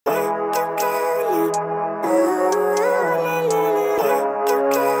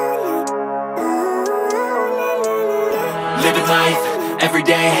life, every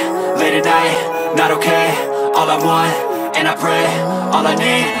day, late at night, not okay. All I want, and I pray, all I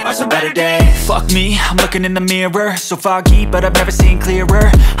need are some better days. Fuck me, I'm looking in the mirror, so foggy, but I've never seen clearer.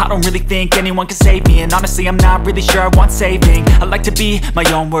 I don't really think anyone can save me, and honestly I'm not really sure I want saving. I like to be my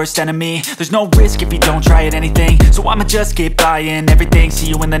own worst enemy. There's no risk if you don't try at anything, so I'ma just keep buying everything. See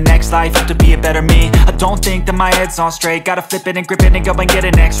you in the next life, have to be a better me. I don't think that my head's on straight, gotta flip it and grip it and go and get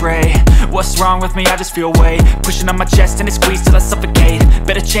an x-ray. What's wrong with me? I just feel weight pushing on my chest and it squeezes till I suffocate.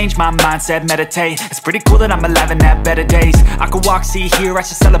 Better change my mindset, meditate. It's pretty cool that I'm alive and have better days. I could walk, see, hear, I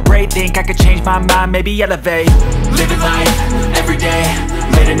should celebrate. Think I could change my mind, maybe elevate. Living life, every day,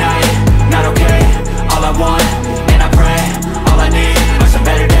 late at night, not okay. All I want, and I pray, all I need are some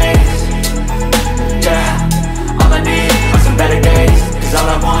better days. Yeah, all I need are some better days. Cause all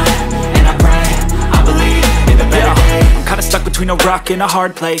I want, and I pray, I believe in the better days. I'm kinda stuck between a rock and a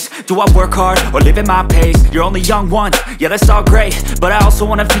hard place. Do I work hard or live at my pace? You're only young once, yeah that's all great, but I also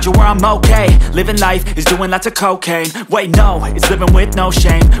want a future where I'm okay. Living life is doing lots of cocaine. Wait no, it's living with no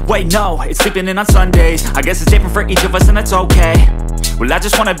shame. Wait no, it's sleeping in on Sundays. I guess it's different for each of us and that's okay. Well I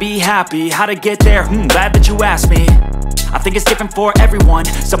just wanna be happy, how to get there? Glad that you asked me. I think it's different for everyone.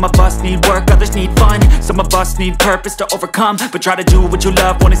 Some of us need work, others need fun. Some of us need purpose to overcome. But try to do what you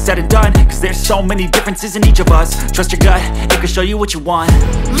love when it's said and done, cause there's so many differences in each of us. Trust your gut, it can show you what you want.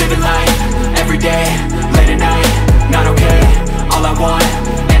 Living life, every day, late at night, not okay. All I want,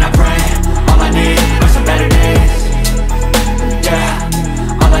 and I pray, all I need are some better days.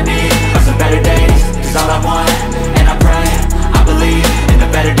 Yeah, all I need are some better days. Cause all I want, and I pray, I believe in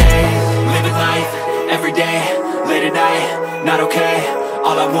the better days. Living life, every day, late at night, not okay.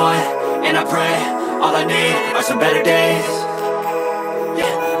 All I want, and I pray, all I need are some better days.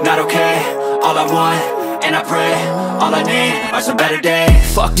 Yeah, not okay. All I want, and I pray, all I need are some better days.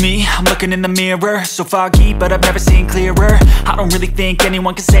 Fuck me, I'm looking in the mirror, so foggy, but I've never seen clearer. I don't really think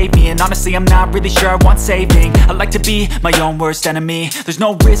anyone can save me, and honestly I'm not really sure I want saving. I like to be my own worst enemy. There's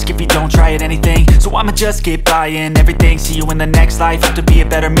no risk if you don't try at anything, so I'ma just keep buying everything. See you in the next life, have to be a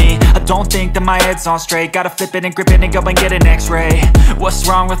better me. I don't think that my head's on straight, gotta flip it and grip it and go and get an x-ray. What's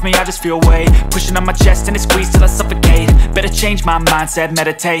wrong with me? I just feel weight pushing on my chest and it squeezes till I suffocate. Better change my mindset,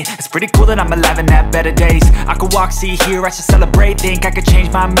 meditate. It's pretty cool that I'm alive and have better days. I could walk, see, hear, I should celebrate. Think I could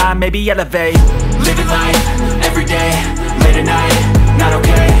change my mind, maybe elevate. Living life, every day, late at night, not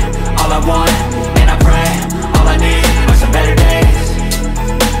okay. All I want, and I pray, all I need are some better days.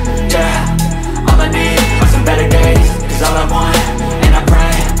 Yeah, all I need are some better days. Cause all I want, and I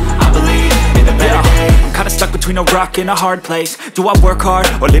pray, I believe in the better days. I'm kinda stuck between a rock and a hard place. Do I work hard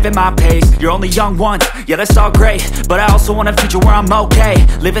or live at my pace? You're only young once, yeah that's all great, but I also want a future where I'm okay.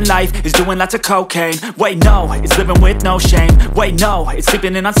 Living life is doing lots of cocaine. Wait no, it's living with no shame. Wait no, it's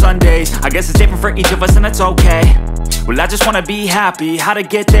sleeping in on Sundays. I guess it's different for each of us and that's okay. Well I just wanna be happy, how to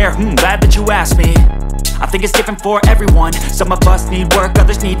get there? Glad that you asked me. I think it's different for everyone. Some of us need work,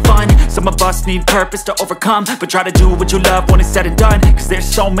 others need fun. Some of us need purpose to overcome. But try to do what you love when it's said and done, cause there's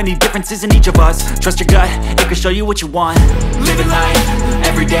so many differences in each of us. Trust your gut, it can show you what you want. Living life,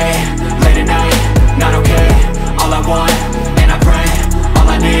 every day, late at night, not okay. All I want, and I pray, all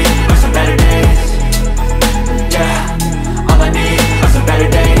I need are some better days. Yeah, all I need are some better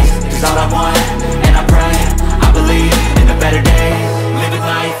days. Cause all I want, and I pray, I believe in the better days. Living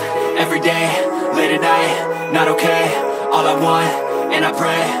life, every day, late at night, not okay. All I want, and I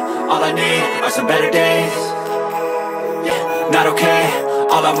pray, all I need are some better days. Yeah, not okay.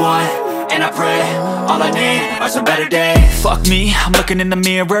 All I want, and I pray, all I need are some better days. Fuck me, I'm looking in the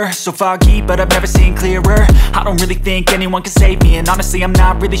mirror, so foggy, but I've never seen clearer. I don't really think anyone can save me, and honestly I'm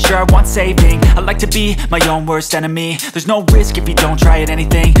not really sure I want saving. I like to be my own worst enemy. There's no risk if you don't try at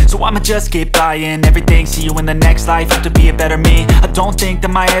anything, so I'ma just keep buying everything. See you in the next life, have to be a better me. I don't think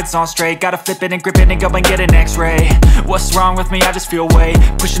that my head's on straight, gotta flip it and grip it and go and get an x-ray. What's wrong with me? I just feel weight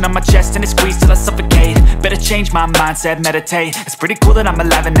pushing on my chest and it squeezes till I suffocate. Better change my mindset, meditate. It's pretty cool that I'm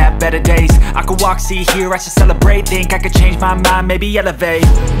alive and have better days. I could walk, see, hear, I should celebrate. Think I could change my mind, maybe elevate.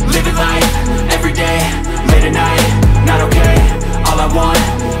 Living life, every day, late at night, not okay. All I want,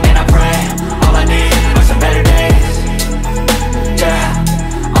 and I pray, all I need are some better days.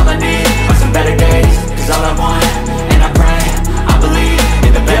 Yeah, all I need are some better days. Cause all I want, and I pray, I believe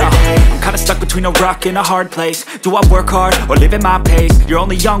in the better days. I'm kinda stuck between a rock and a hard place. Do I work hard or live at my pace? You're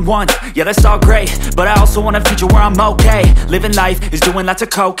only young once, yeah that's all great, but I also want a future where I'm okay. Living life is doing lots of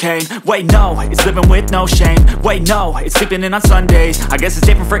cocaine. Wait no, it's living with no shame. Wait no, it's sleeping in on Sundays. I guess it's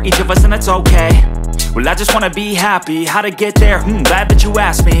different for each of us and that's okay. Well I just wanna be happy, how to get there? Glad that you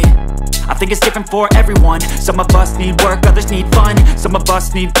asked me. I think it's different for everyone. Some of us need work, others need fun. Some of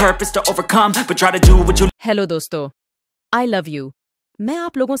us need purpose to overcome. But try to do what you hello दोस्तों, I love you. मैं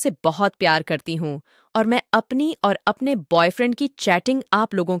आप लोगों से बहुत प्यार करती हूँ और मैं अपनी और अपने बॉयफ्रेंड की चैटिंग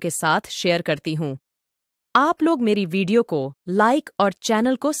आप लोगों के साथ शेयर करती हूँ। आप लोग मेरी वीडियो को लाइक और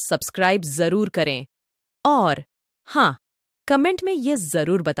चैनल को सब्सक्राइब ज़रूर करें। और हाँ, कमेंट में ये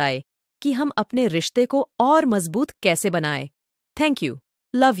ज़रूर बताएं कि हम अपने रिश्ते को और मजबूत कैसे बनाएं। Thank you.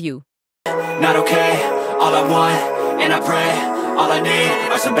 Love you. Not okay, all I want, and I pray, all I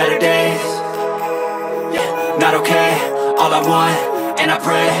need are some better days. Yeah, not okay, all I want, and I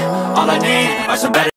pray, all I need are some better